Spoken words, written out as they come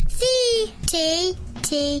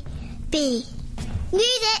MTTB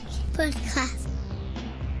Music Podcast.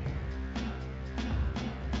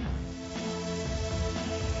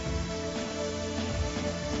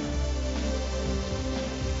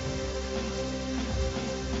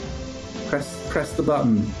 Press the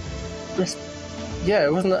button. Yeah,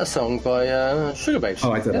 wasn't that a song by Sugababes?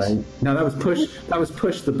 Oh, I don't know. No, that was push. That was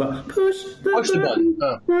push the button. Push the button.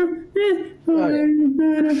 Oh.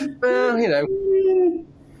 Well, you know,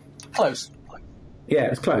 close. Yeah,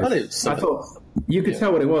 it was close. I thought you could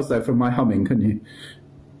tell what it was though from my humming, couldn't you?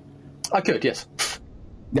 I could, yes.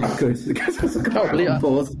 Yeah, good.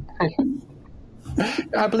 Pause.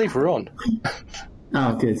 I believe we're on.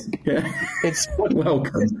 Oh, good. Yeah. It's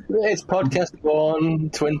welcome. It's podcast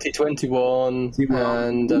 2021,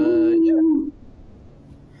 and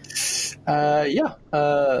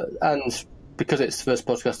and because it's the first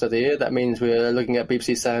podcast of the year, that means we're looking at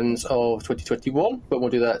BBC Sounds of 2021. But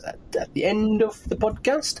we'll do that at the end of the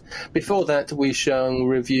podcast. Before that, we shall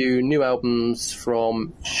review new albums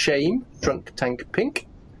from Shame, Drunk Tank Pink,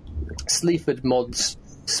 Sleaford Mods,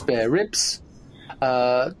 Spare Ribs.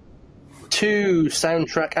 2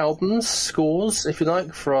 soundtrack albums, scores, if you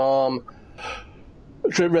like, from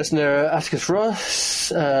Trent Reznor, Atticus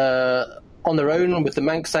Ross, on their own with the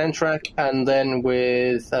Manx soundtrack, and then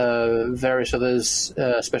with various others,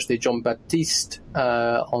 especially John Baptiste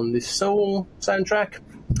on the Soul soundtrack.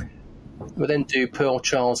 We'll then do Pearl,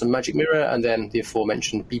 Charles and Magic Mirror, and then the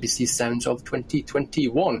aforementioned BBC Sounds of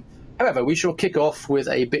 2021. However, we shall kick off with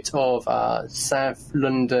a bit of South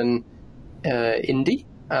London indie,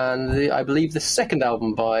 and I believe the second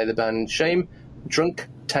album by the band Shame, Drunk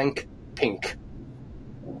Tank Pink.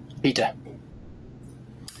 Peter.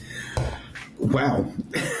 Wow.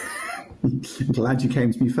 Glad you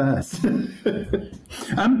came to me first.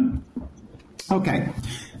 Okay.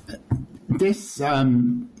 This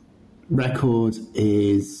record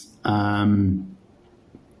is punk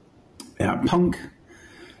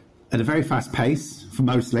at a very fast pace, for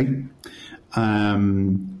mostly.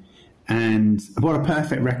 And what a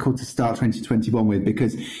perfect record to start 2021 with,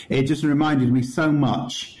 because it just reminded me so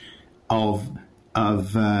much of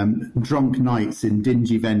drunk nights in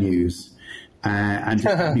dingy venues and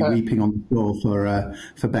just be weeping on the floor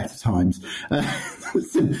for better times,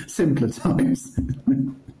 simpler times.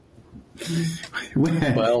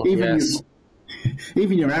 Where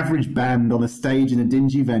even your average band on a stage in a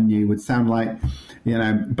dingy venue would sound like,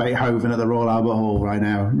 Beethoven at the Royal Albert Hall right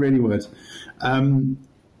now. It really would.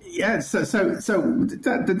 Yeah, so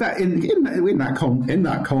that in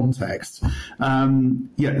that context,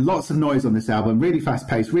 lots of noise on this album. Really fast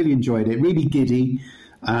paced. Really enjoyed it. Really giddy.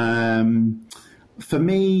 For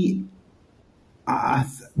me, I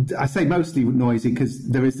say mostly noisy because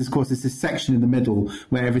there is this section in the middle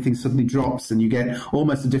where everything suddenly drops and you get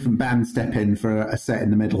almost a different band step in for a set in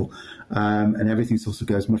the middle, and everything sort of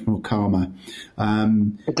goes much more calmer.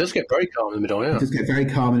 It does get very calm in the middle, yeah. It does get very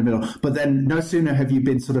calm in the middle. But then no sooner have you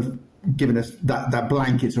been sort of given us that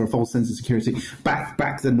blanket or a false sense of security,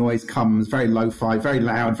 back the noise comes, very lo-fi, very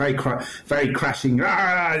loud, very crashing.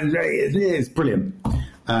 It's brilliant.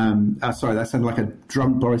 Sorry, that sounded like a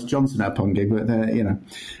drunk Boris Johnson at a punk gig, but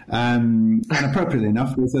and appropriately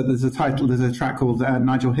enough, there's a track called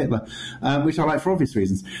Nigel Hitler, which I like for obvious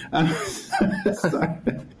reasons.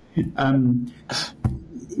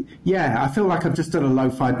 Yeah, I feel like I've just done a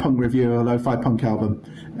lo-fi punk review, a lo-fi punk album.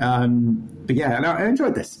 But yeah, I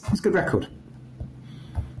enjoyed this. It's a good record.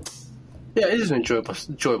 Yeah, it is an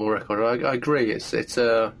enjoyable record. I agree. It's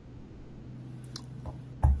a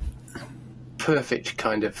perfect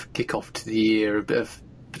kind of kick-off to the year, a bit of,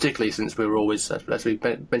 particularly since we were always, as we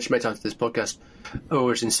mentioned many times in this podcast,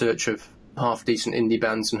 always in search of half-decent indie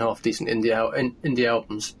bands and half-decent indie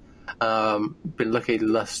albums. Been lucky the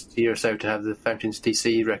last year or so to have the Fountains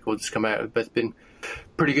DC records come out. They've both been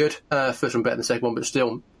pretty good. First one better than the second one, but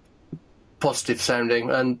still positive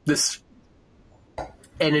sounding. And this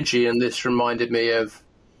energy and this reminded me of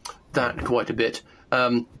that quite a bit.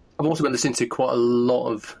 I've also been listening to quite a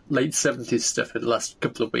lot of late 70s stuff in the last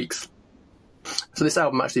couple of weeks. So this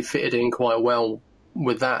album actually fitted in quite well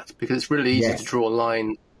with that, because it's really easy to draw a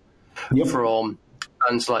line from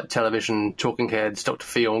bands like Television, Talking Heads, Dr.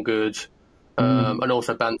 Feelgood, and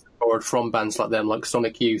also bands borrowed from bands like them, like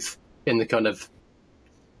Sonic Youth, in the kind of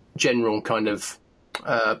general kind of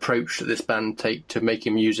approach that this band take to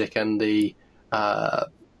making music and the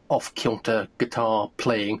off-kilter guitar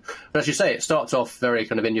playing. And as you say, it starts off very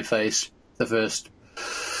kind of in your face, the first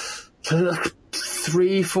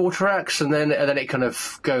 3-4 tracks, and then it kind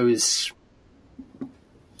of goes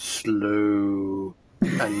slow,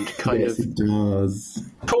 and kind Yes, it does.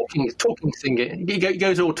 talking singing. He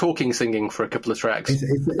goes all talking singing for a couple of tracks.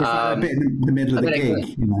 It's like a bit in the middle of the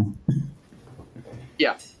gig, you know.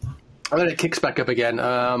 Yeah, and then it kicks back up again.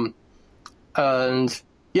 And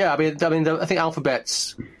yeah, I think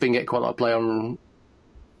Alphabet's been getting quite a lot of play on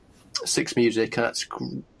Six Music, and that's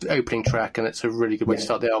the opening track, and it's a really good way to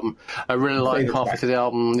start the album. I really like halfway through the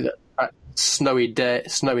album, Snow Day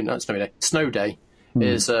is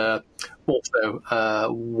also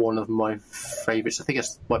one of my favourites. I think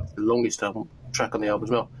it's the longest track on the album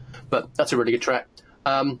as well, but that's a really good track.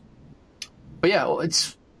 But yeah,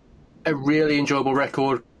 it's a really enjoyable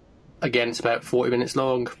record. Again, it's about 40 minutes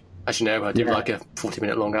long. As you know, I do like a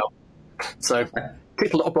 40-minute long album, so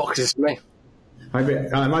ticked a lot of boxes for me. I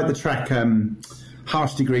like the track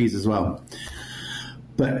Harsh Degrees as well.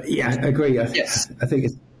 But yeah, I agree. I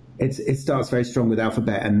think it starts very strong with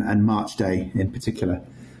Alphabet and March Day in particular.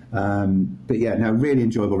 But yeah, no, really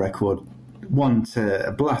enjoyable record. One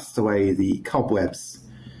to blast away the cobwebs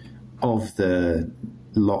of the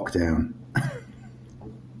lockdown.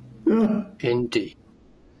 Indeed.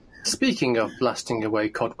 Speaking of blasting away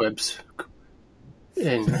cobwebs,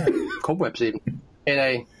 in a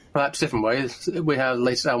perhaps different way, we have the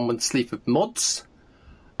latest album with Sleaford Mods.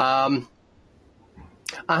 I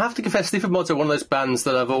have to confess, Sleaford Mods are one of those bands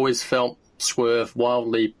that I've always felt swerve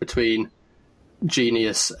wildly between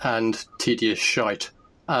genius and tedious shite.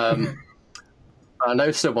 I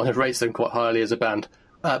know someone who rates them quite highly as a band,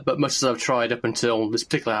 but much as I've tried up until this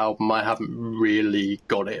particular album, I haven't really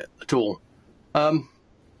got it at all.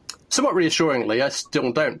 Somewhat reassuringly, I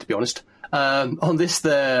still don't, to be honest. On this,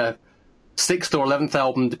 their 6th or 11th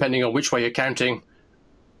album, depending on which way you're counting,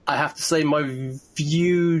 I have to say my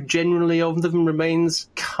view generally of them remains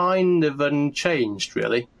kind of unchanged,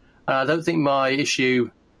 really. I don't think my issue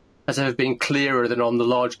has ever been clearer than on the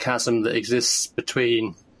large chasm that exists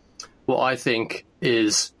between what I think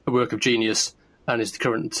is a work of genius and is the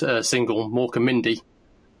current single, Morecambe Mindy,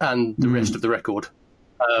 and the rest of the record.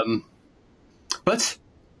 But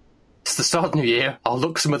it's the start of the new year. I'll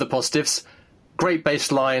look some of the positives. Great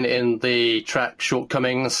bass line in the track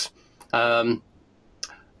Shortcomings.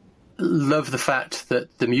 Love the fact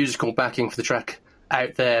that the musical backing for the track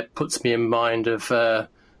Out There puts me in mind of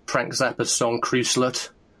Frank Zappa's song Cruise Slut.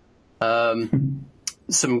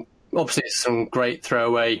 Some great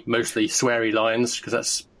throwaway, mostly sweary lines, because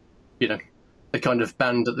that's, the kind of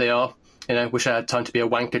band that they are. Wish I had time to be a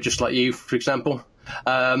wanker just like you, for example.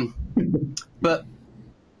 But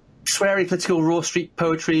sweary political raw street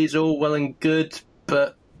poetry is all well and good,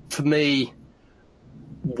 but for me,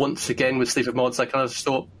 once again with Sleaford Mods, I kind of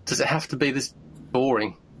thought, does it have to be this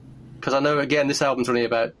boring? Because I know, again, this album's only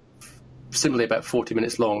about 40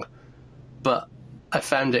 minutes long, but I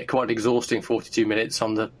found it quite exhausting 42 minutes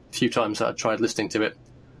on the few times that I tried listening to it.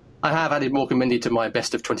 I have added Morecambe Mindy to my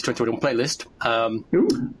best of 2021 playlist,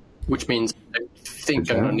 which means I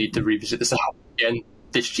think I'm going to need to revisit this album again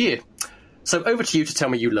this year. So over to you to tell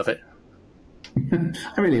me you love it.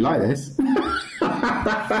 I really like this.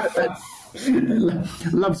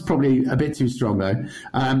 Love's probably a bit too strong though,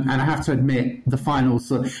 and I have to admit the final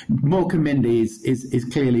Morecambe Mindy is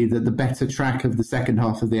clearly the better track of the second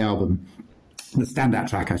half of the album, the standout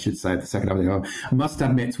track I should say, the second half of the album. I must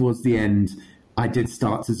admit towards the end I did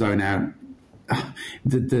start to zone out.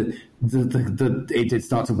 It did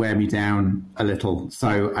start to wear me down a little.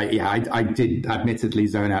 So I did admittedly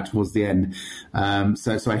zone out towards the end.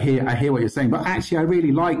 So I hear what you're saying, but actually I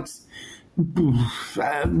really liked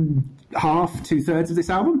half, 2/3 of this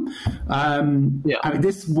album.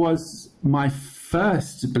 This was my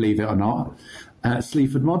first, believe it or not,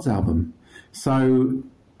 Sleaford Mods album. So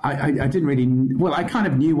I didn't really, I kind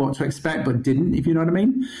of knew what to expect, but didn't, if you know what I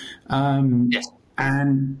mean. Yes.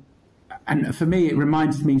 And for me, it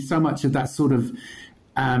reminded me so much of that sort of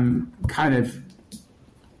kind of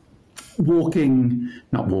talking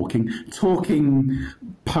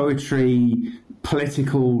poetry,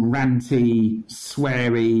 political, ranty,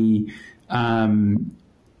 sweary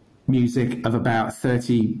music of about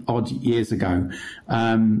 30 odd years ago.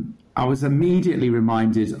 I was immediately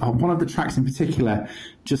reminded of one of the tracks in particular,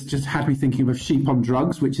 just had me thinking of Sheep on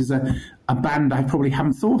Drugs, which is a band I probably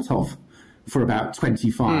haven't thought of for about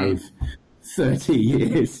 25, 30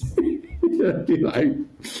 years.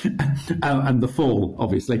 And The Fall,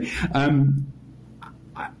 obviously. I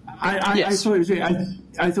thought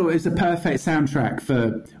it was a perfect soundtrack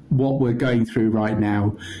for what we're going through right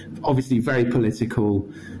now. Obviously very political,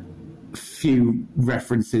 few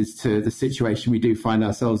references to the situation we do find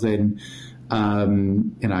ourselves in.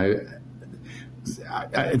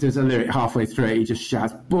 There's a lyric halfway through it, he just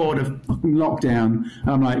shouts, bored of lockdown. And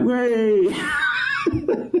I'm like, way.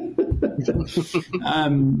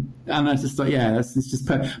 And I just thought, yeah, it's just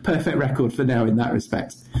perfect record for now in that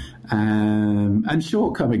respect. And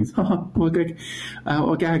shortcomings, what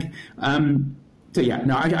a gag. So yeah,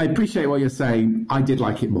 no, I appreciate what you're saying. I did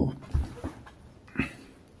like it more.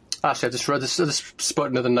 Actually, I just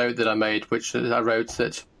spot another note that I made, which I wrote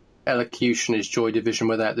that elocution is joy division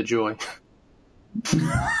without the joy.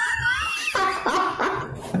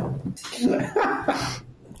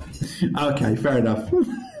 Okay, fair enough.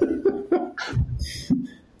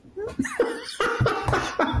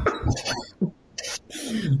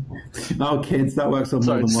 Oh, kids, that works on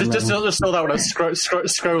more than one just level. just saw that when I was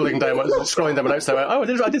scrolling down my notes. So I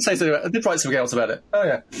did say something. I did write something else about it. Oh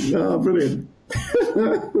yeah. Oh, brilliant.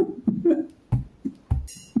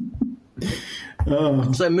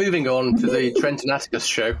 Oh. So moving on to the Trent and Atticus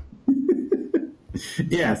show.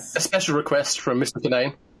 Yes. A special request from Mr.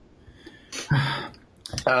 Kinane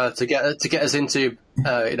to get us into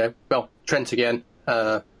Trent again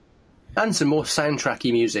and some more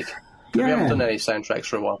soundtracky music. Yeah. We haven't done any soundtracks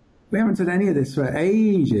for a while. We haven't done any of this for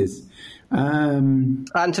ages. And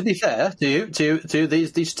to be fair to you,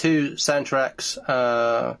 these two soundtracks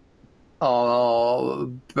are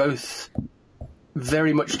both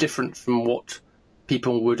very much different from what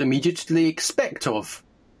people would immediately expect of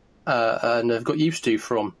and have got used to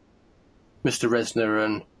from Mr. Reznor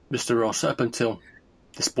and Mr. Ross up until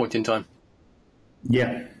this point in time.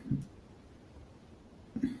 Yeah.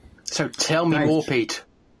 So tell me more, Pete.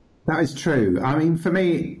 That is true. I mean, for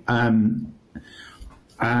me,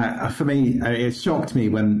 it shocked me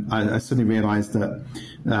when I suddenly realised that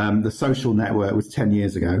The Social Network was 10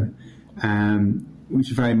 years ago,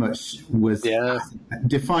 which very much was a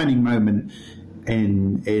defining moment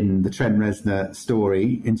in the Trent Reznor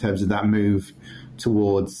story in terms of that move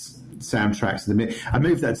towards soundtracks. A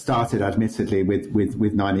move that started, admittedly,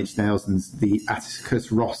 with Nine Inch Nails and the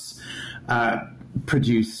Atticus Ross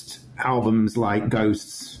produced albums like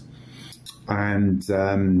Ghosts and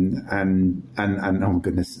oh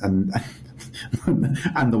goodness, and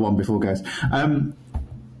and the one before Ghosts.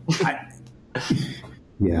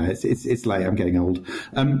 Yeah, it's late. I'm getting old.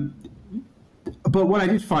 But what I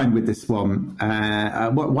did find with this one,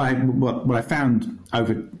 what I found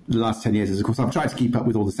over the last 10 years is, of course, I've tried to keep up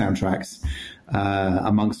with all the soundtracks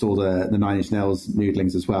amongst all the Nine Inch Nails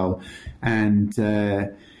noodlings as well. And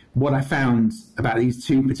what I found about these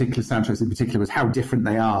two particular soundtracks in particular was how different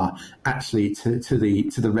they are actually to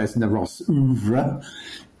the Reznor Ross oeuvre,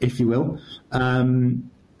 if you will. And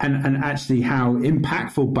actually how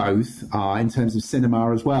impactful both are in terms of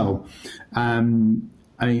cinema as well. I mean,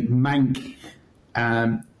 Mank,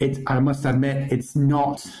 I must admit, it's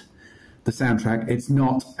not the soundtrack. It's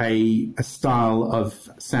not a style of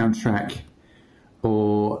soundtrack,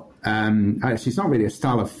 or actually, it's not really a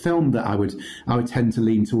style of film that I would tend to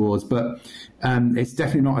lean towards. But it's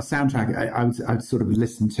definitely not a soundtrack I would sort of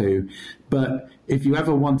listen to. But if you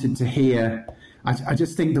ever wanted to hear, I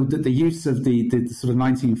just think that the use of the sort of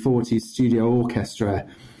 1940s studio orchestra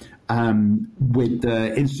with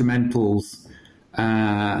the instrumentals,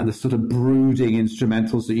 the sort of brooding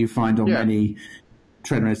instrumentals that you find on many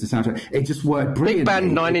Trent Reznor soundtracks, it just worked brilliantly. Big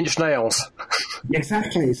band Nine Inch Nails.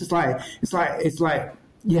 Exactly. It's just like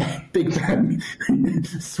yeah, big band.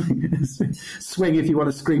 swing if you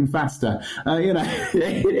want to scream faster.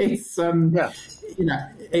 It's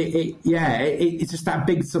it's just that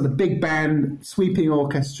big sort of big band sweeping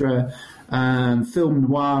orchestra. Film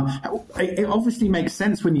noir. It obviously makes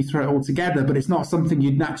sense when you throw it all together, but it's not something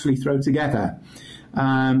you'd naturally throw together.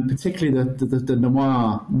 Particularly the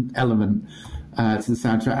noir element to the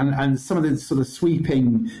soundtrack, and some of the sort of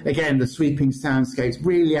sweeping soundscapes,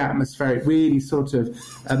 really atmospheric, really sort of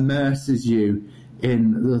immerses you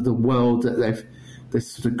in the world that they've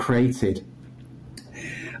sort of created.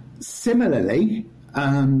 Similarly,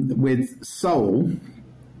 with Soul,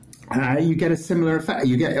 you get a similar effect.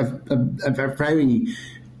 You get a very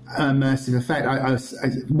immersive effect. I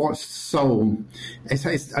watched Soul,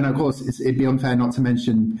 and of course it'd be unfair not to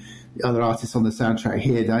mention the other artists on the soundtrack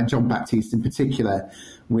here, John Baptiste in particular,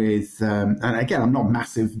 with and again, I'm not a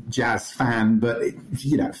massive jazz fan, but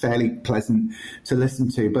fairly pleasant to listen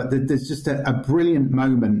to. But there's just a brilliant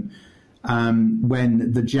moment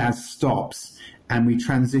when the jazz stops and we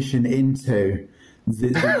transition into the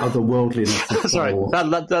otherworldliness of Sorry,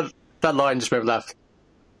 that line just made me laugh.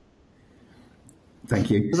 Thank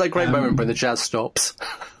you. It's like a great moment when the jazz stops.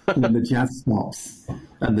 When the jazz stops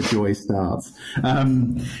and the joy starts.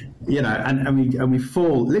 And we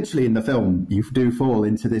fall, literally in the film, you do fall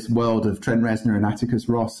into this world of Trent Reznor and Atticus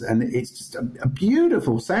Ross, and it's just a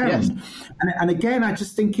beautiful sound. Yes. And again, I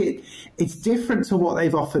just think it's different to what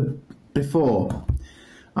they've offered before.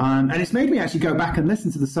 And it's made me actually go back and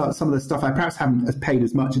listen to some of the stuff I perhaps haven't paid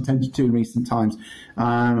as much attention to in recent times.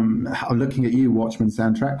 I'm looking at you, Watchmen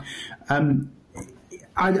soundtrack.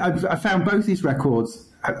 I found both these records,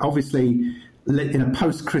 obviously, in a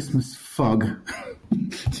post-Christmas fog,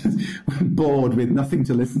 just bored with nothing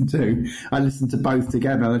to listen to. I listened to both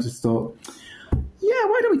together and I just thought, yeah,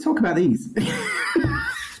 why don't we talk about these?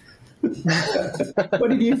 What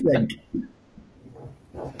did you think?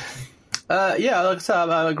 Yeah, like I said,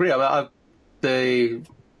 I agree.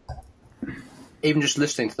 Even just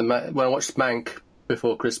listening to them when I watched Mank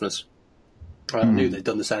before Christmas, I knew they'd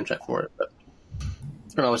done the soundtrack for it,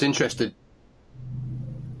 and I was interested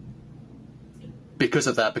because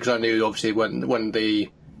of that. Because I knew obviously when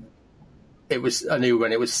it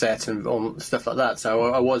was set and on stuff like that.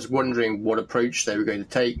 So I was wondering what approach they were going to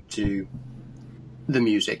take to the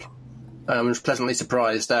music. I was pleasantly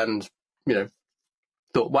surprised, and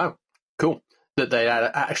thought, wow. Cool that they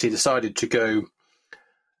had actually decided to go,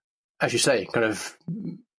 as you say, kind of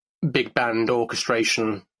big band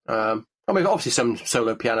orchestration. I mean, obviously some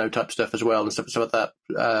solo piano type stuff as well and stuff like that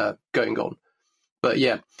going on. But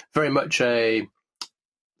yeah, very much a,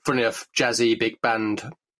 funny enough, jazzy big band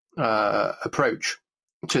approach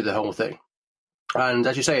to the whole thing. And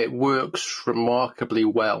as you say, it works remarkably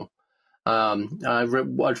well. Funny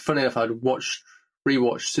enough, I'd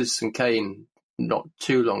rewatched Citizen Kane not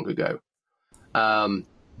too long ago. And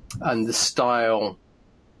the style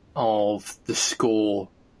of the score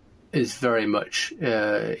is very much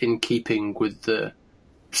in keeping with the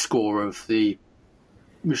score of the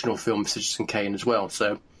original film Citizen Kane as well.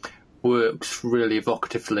 So works really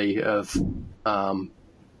evocatively of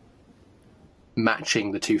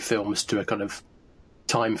matching the two films to a kind of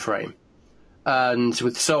time frame. And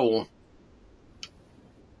with Soul,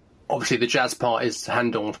 obviously the jazz part is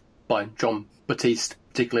handled by Jon Batiste,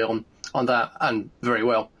 particularly on that, and very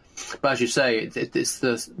well. But as you say, it's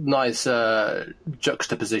the nice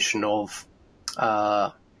juxtaposition of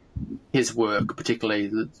his work, particularly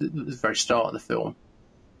the very start of the film,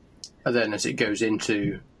 and then as it goes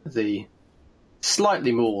into the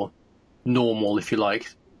slightly more normal, if you like,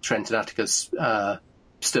 Trent and Atticus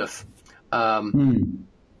stuff.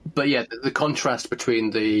 But yeah, the contrast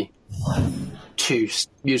between the two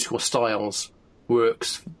musical styles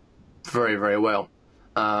works very, very well.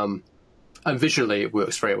 And visually it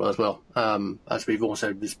works very well as well. As we've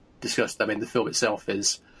also discussed, I mean, the film itself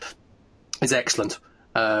is excellent.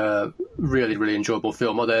 Really, really enjoyable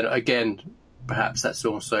film. Although, again, perhaps that's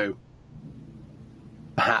also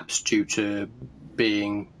due to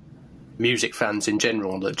being music fans in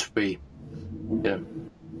general, that we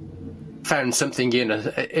found something in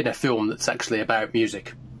a film that's actually about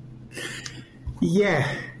music. Yeah.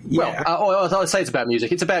 Well, I would say it's about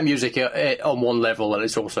music. It's about music on one level, and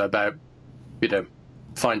it's also about,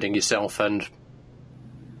 finding yourself and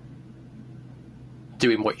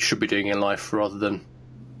doing what you should be doing in life rather than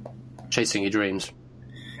chasing your dreams.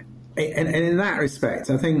 And in that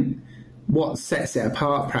respect, I think what sets it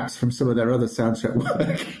apart perhaps from some of their other soundtrack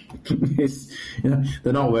work is,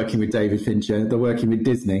 they're not working with David Fincher, they're working with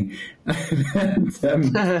Disney.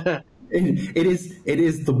 And, it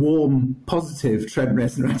is the warm, positive Trent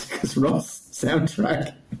Reznor and Atticus Ross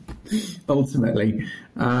soundtrack. Ultimately,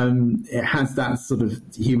 it has that sort of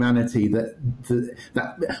humanity that,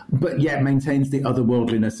 but yet maintains the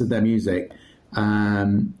otherworldliness of their music.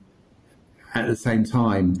 At the same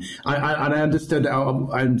time, I understand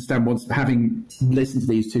once, having listened to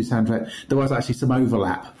these two soundtracks, there was actually some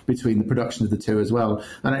overlap between the production of the two as well,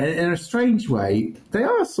 and in a strange way, they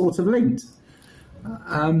are sort of linked.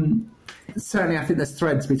 Certainly, I think there's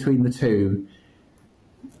threads between the two,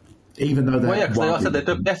 even though they're they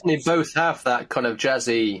definitely both have that kind of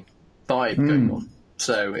jazzy vibe going on.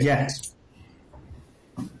 So yes.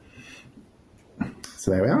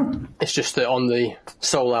 So there we are. It's just that on the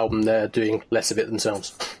Soul album, they're doing less of it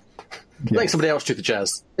themselves. Yeah. Letting somebody else do the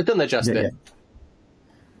jazz. They've done their jazz bit.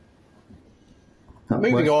 Yeah.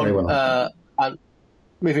 Moving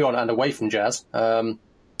on and away from jazz,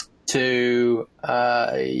 to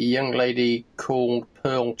a young lady called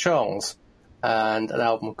Pearl Charles and an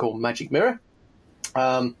album called Magic Mirror.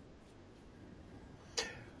 We're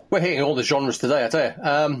hitting all the genres today, I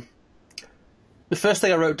tell you. The first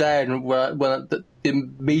thing I wrote down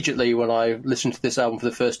immediately when I listened to this album for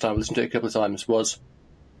the first time, listened to it a couple of times, was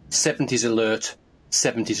 70s alert,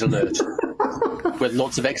 70s alert, with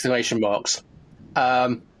lots of exclamation marks.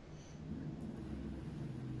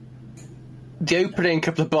 The opening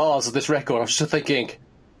couple of bars of this record, I was just thinking,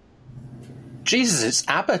 Jesus, it's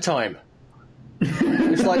ABBA time.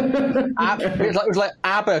 It's like it was like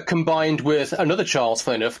ABBA combined with another Charles,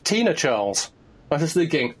 funny enough, Tina Charles. I was just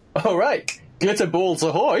thinking, all right, glitter balls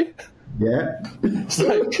ahoy! Yeah. It's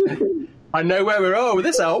like, I know where we are with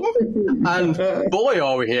this album, and boy,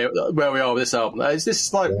 are we here where we are with this album. It's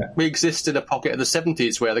this like we exist in a pocket of the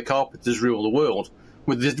 70s where the Carpenters rule the world,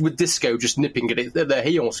 with disco just nipping at their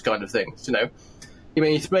heels, kind of things. You know, you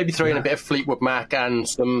mean maybe throw in a bit of Fleetwood Mac and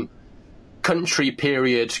some country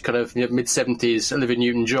period, kind of mid 70s Olivia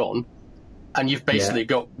Newton-John, and you've basically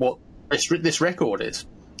got what this record is.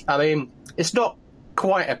 I mean, it's not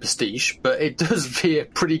quite a pastiche, but it does veer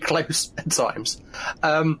pretty close at times.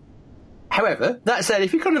 However, that said,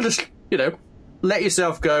 if you kind of just, let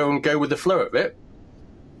yourself go and go with the flow of it,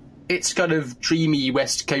 it's kind of dreamy,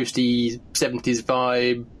 West Coasty 70s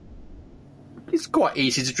vibe. It's quite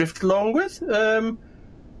easy to drift along with.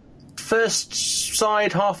 First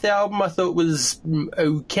side, half the album, I thought was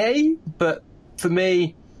okay, but for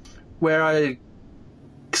me, where I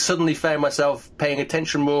suddenly found myself paying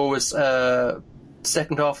attention more was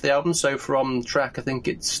second half of the album, so from track, I think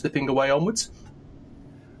it's Slipping Away onwards,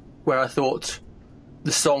 where I thought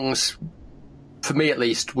the songs, for me at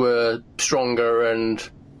least, were stronger and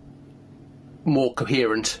more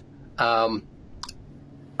coherent. And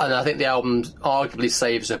I think the album arguably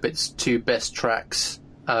saves up its two best tracks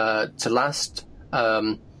to last.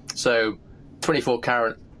 So 24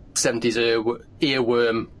 Karat 70s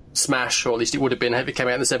earworm smash, or at least it would have been if it came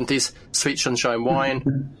out in the 70s, Sweet Sunshine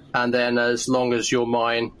Wine, and then As Long As You're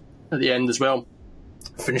Mine at the end as well.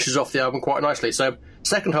 Finishes off the album quite nicely. So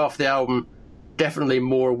second half of the album, definitely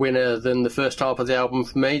more a winner than the first half of the album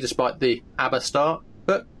for me, despite the ABBA start.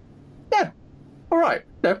 But yeah, all right.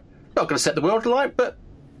 No, not going to set the world alight, but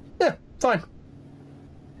yeah, fine.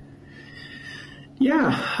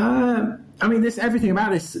 Yeah, I mean, everything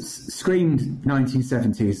about this screamed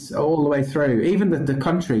 1970s all the way through. Even the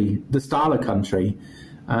country, the style of country.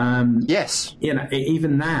 Yes.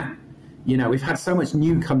 Even that. We've had so much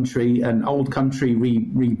new country and old country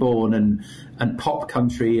reborn and pop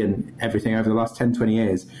country and everything over the last 10, 20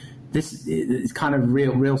 years. This is kind of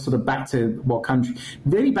real sort of back to what country,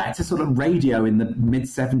 really back to sort of radio in the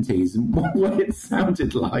mid-70s and what it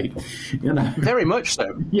sounded like, Very much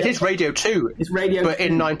so. Yeah. It's Radio 2. It's Radio but 2.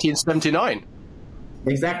 In 1979.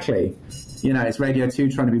 Exactly. It's Radio 2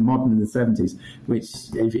 trying to be modern in the 70s, which,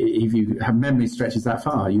 if you have memory stretches that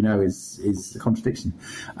far, is a contradiction.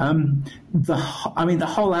 The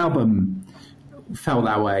whole album felt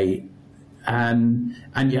that way. And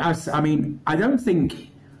yes, I mean, I don't think,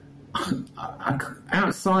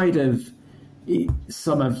 outside of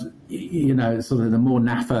some of, sort of the more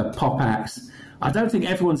naff pop acts, I don't think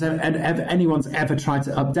anyone's ever tried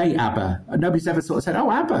to update ABBA. Nobody's ever sort of said, "Oh,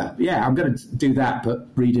 ABBA, yeah, I'm going to do that,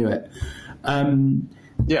 but redo it."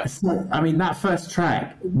 Yeah. So, I mean, that first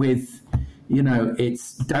track with,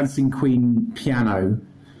 it's Dancing Queen piano,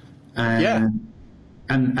 and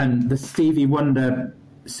the Stevie Wonder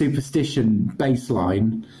Superstition bass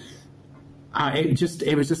line. It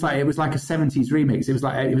was like a 70s remix. It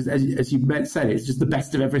was as you said, it's just the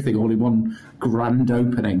best of everything all in one grand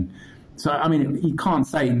opening. So, I mean, you can't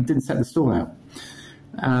say it didn't set the stall out.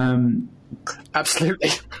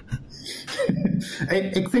 Absolutely.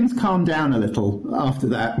 Things calmed down a little after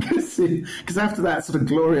that, because after that sort of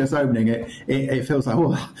glorious opening, it feels like,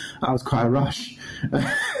 oh, that was quite a rush.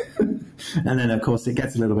 And then, of course, it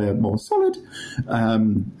gets a little bit more solid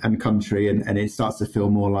and country, and it starts to feel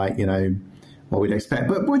more like, what we'd expect.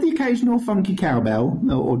 But with the occasional funky cowbell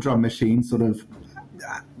or drum machine sort of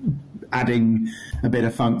adding a bit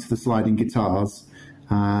of funk to the sliding guitars,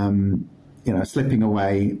 Slipping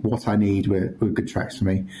Away, What I Need were good tracks for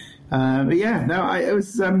me. But yeah, no,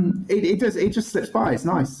 it just slips by. It's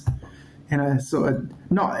nice, sort of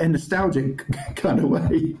not a nostalgic kind of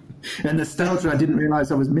way. And nostalgia I didn't realise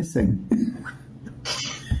I was missing.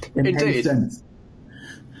 In Indeed. any sense.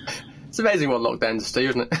 It's amazing what lockdown does to you,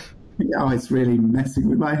 isn't it? Oh, it's really messing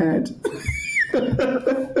with my head.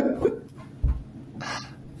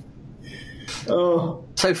 Oh.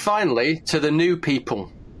 So finally, to the new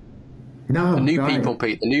people. No, The new right. people,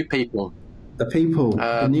 Pete. The new people. The people.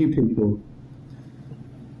 The new people.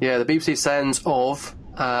 Yeah, the BBC Sounds of,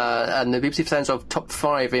 and the BBC Sounds of Top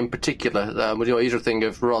 5 in particular, was your usual thing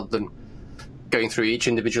of, rather than going through each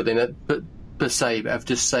individual in it, but per se, of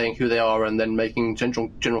just saying who they are and then making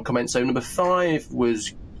general comments. So number 5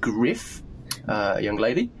 was Griff, a young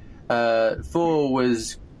lady. 4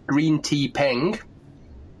 was Green Tea Peng,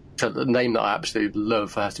 which is a name that I absolutely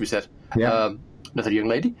love, has to be said. Yeah. Another young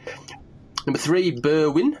lady. Number 3,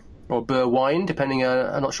 Berwyn, or Berwine, depending,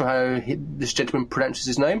 I'm not sure how this gentleman pronounces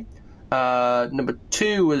his name. Number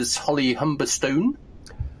 2 was Holly Humberstone.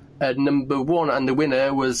 number 1, and the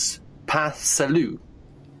winner was Pas Salut,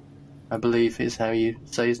 I believe is how you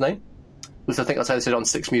say his name. Which I think that's how they said it on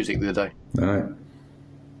Six Music the other day. All right.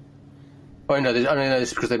 Oh, no, I only know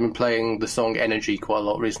this because they've been playing the song Energy quite a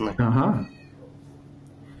lot recently. Uh-huh.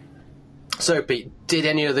 So, Pete, did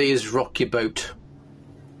any of these rock your boat?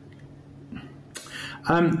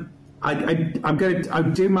 I'm going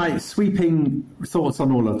to do my sweeping thoughts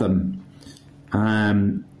on all of them,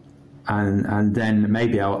 and then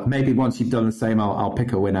maybe once you've done the same, I'll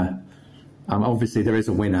pick a winner. Obviously, there is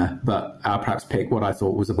a winner, but I'll perhaps pick what I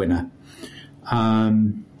thought was a winner. I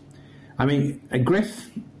mean, a Griff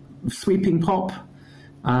sweeping pop.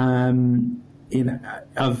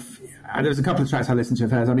 There's a couple of tracks I listened to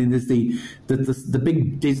of hers. I mean, there's the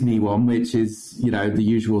big Disney one, which is, you know, the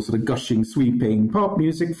usual sort of gushing, sweeping pop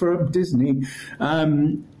music from Disney.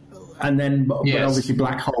 And then, but obviously,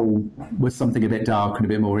 Black Hole was something a bit dark and a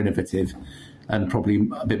bit more innovative, and probably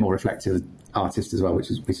a bit more reflective artist as well,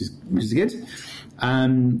 which is good.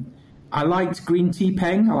 I liked Green Tea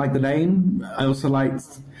Peng. I like the name. I also liked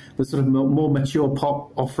the sort of more mature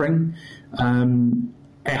pop offering.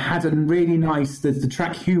 It had a really nice, the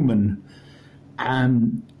track Human,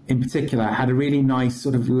 in particular, had a really nice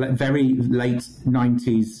sort of very late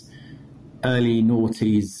 90s, early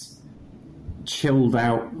noughties, chilled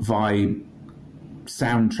out vibe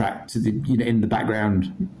soundtrack to the, you know, in the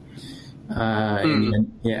background,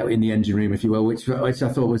 in the engine room, if you will, which I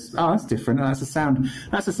thought was, that's different. That's a sound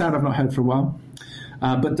I've not heard for a while,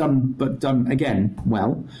 but done again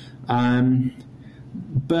well.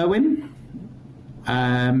 Berwyn,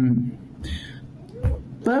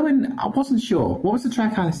 I wasn't sure. What was the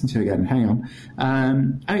track I listened to again? Hang on.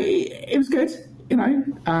 It was good, you know.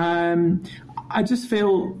 I just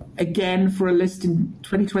feel, again, for a list in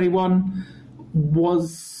 2021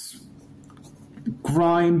 was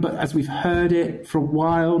grime, but as we've heard it for a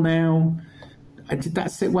while now, did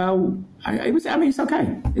that sit well? It's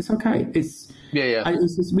okay. It's okay.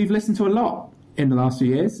 We've listened to a lot in the last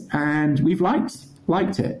few years, and we've liked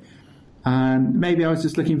it. Maybe I was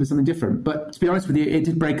just looking for something different, but to be honest with you, it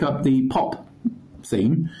did break up the pop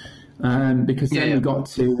theme, because then we got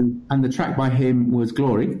to, and the track by him was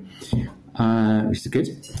Glory, which is good.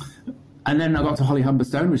 And then I got to Holly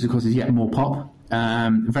Humberstone, which of course is yet more pop,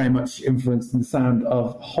 very much influenced in the sound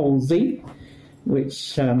of Halsey,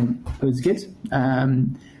 which was good.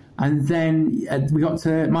 And then we got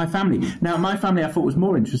to My Family. Now, My Family I thought was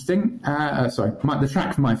more interesting. The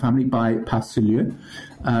track for My Family by Pas Salut.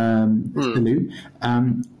 The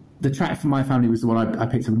track for My Family was the one I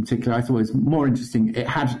picked up in particular. I thought it was more interesting. It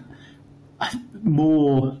had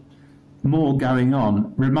more going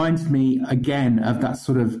on. Reminded me again of that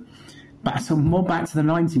sort of more back to the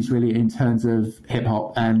 90s, really, in terms of hip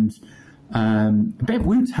hop and a bit of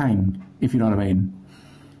Wu-Tang, if you know what I mean.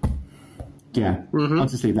 Yeah, I'll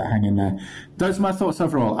just leave that hanging there. Those are my thoughts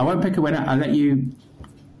overall. I won't pick a winner. I'll let you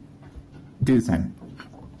do the same.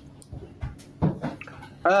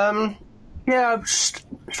 I'm just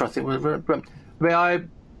trying to think. I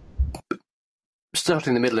starting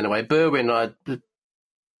in the middle in a way. Berwyn, I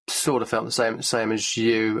sort of felt the same as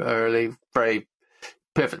you early. Very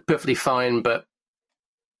perfectly fine, but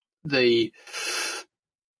the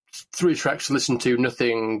 3 tracks to listen to,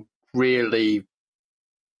 nothing really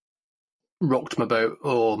rocked my boat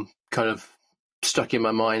or kind of stuck in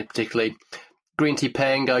my mind particularly. Green Tea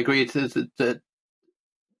Peng, I agree that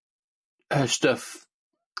her stuff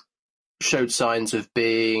showed signs of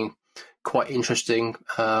being quite interesting,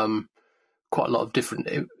 quite a lot of different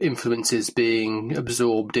influences being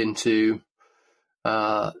absorbed into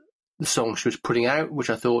the song she was putting out, which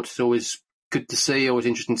I thought is always good to see, always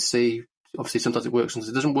interesting to see. Obviously sometimes it works, sometimes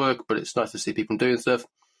it doesn't work, but it's nice to see people doing stuff.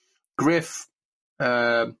 Griff,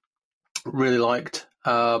 really liked.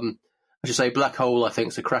 I should say Black Hole, I think,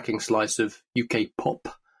 is a cracking slice of UK pop,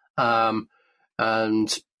 and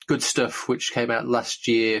Good Stuff, which came out last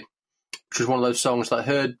year, which was one of those songs that I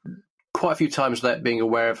heard quite a few times without being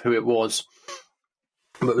aware of who it was,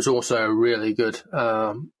 but it was also a really good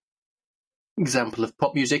example of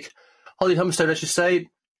pop music. Holly Humberstone, I should say,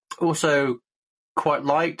 also quite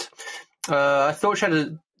liked. I thought she had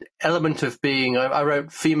an element of being, I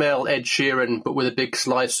wrote female Ed Sheeran, but with a big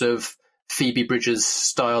slice of Phoebe Bridgers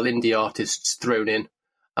style indie artists thrown in,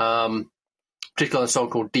 particularly on a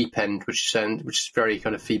song called Deep End, which is very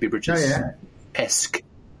kind of Phoebe Bridgers-esque.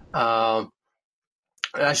 I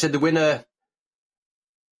said the winner,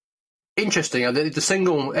 interesting. The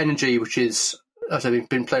single Energy, which is, as I've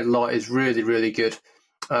been played a lot, is really, really good.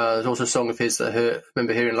 There's also a song of his that I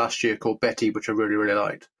remember hearing last year called Betty, which I really, really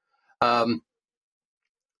liked. I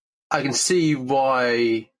can see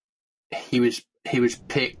why he was he was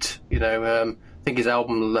picked. I think his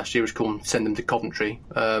album last year was called "Send Them to Coventry,"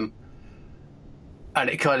 and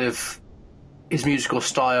it kind of his musical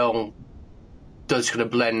style does kind of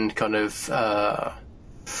blend kind of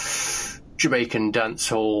Jamaican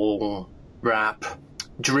dancehall, rap,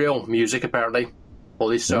 drill music. Apparently, or at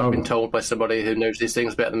least so I've been told by somebody who knows these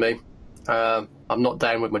things better than me. I'm not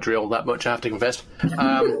down with my drill that much, I have to confess.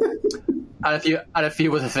 And a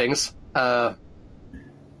few other things. And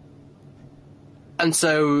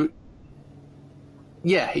so,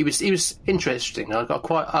 yeah, he was interesting. I got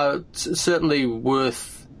quite certainly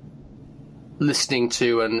worth listening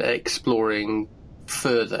to and exploring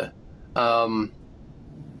further.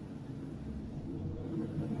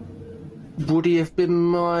 Would he have been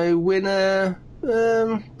my winner?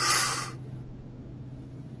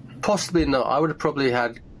 Possibly not. I would have probably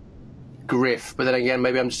had Griff, but then again,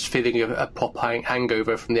 maybe I'm just feeling a pop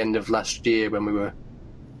hangover from the end of last year when we were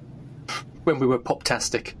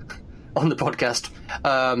pop-tastic on the podcast.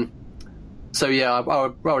 So yeah, I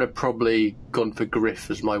would have probably gone for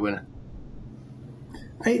Griff as my winner.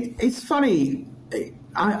 It's funny.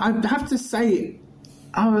 I have to say,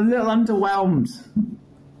 I'm a little underwhelmed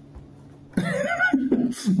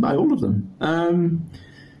by all of them.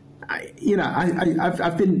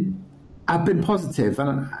 I've been positive,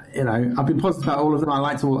 and I've been positive about all of them. I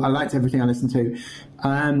liked everything I listened to.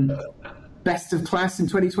 Best of class in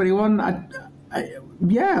 2021.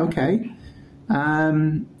 Yeah, okay.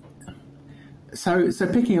 So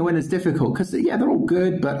picking a winner is difficult because they're all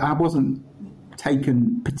good, but I wasn't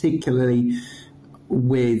taken particularly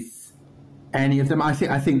with any of them. I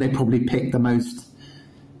think they probably picked the most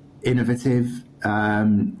innovative.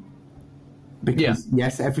 Because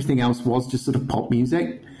yes, everything else was just sort of pop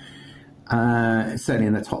music. Certainly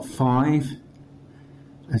in the top 5,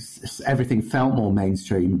 everything felt more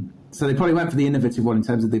mainstream. So they probably went for the innovative one in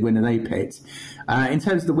terms of the winner they picked. In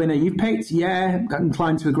terms of the winner you picked, yeah, I'm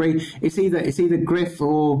inclined to agree. It's either Griff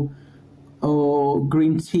or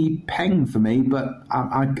Green Tea Peng for me, but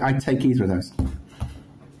I'd take either of those.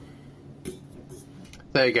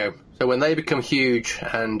 There you go. So when they become huge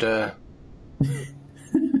and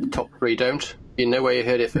top 3 don't, you know where you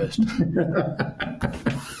heard it first.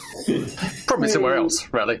 Probably somewhere else,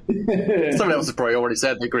 really. Someone else has probably already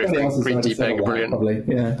said that Griff and Green Tea Peng are brilliant. Probably,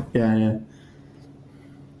 yeah.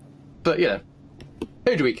 But,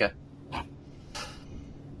 who do we care?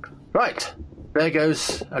 Right, there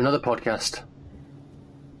goes another podcast.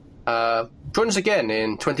 Join us again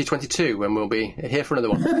in 2022 when we'll be here for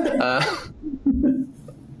another one.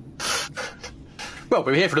 Well,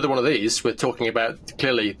 we're here for another one of these. We're talking about,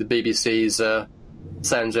 clearly, the BBC's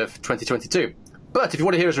Sounds of 2022. But if you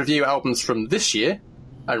want to hear us review albums from this year,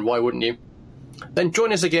 and why wouldn't you, then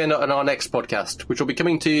join us again on our next podcast, which will be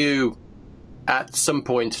coming to you at some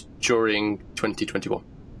point during 2021.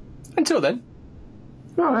 Until then.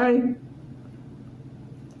 Bye.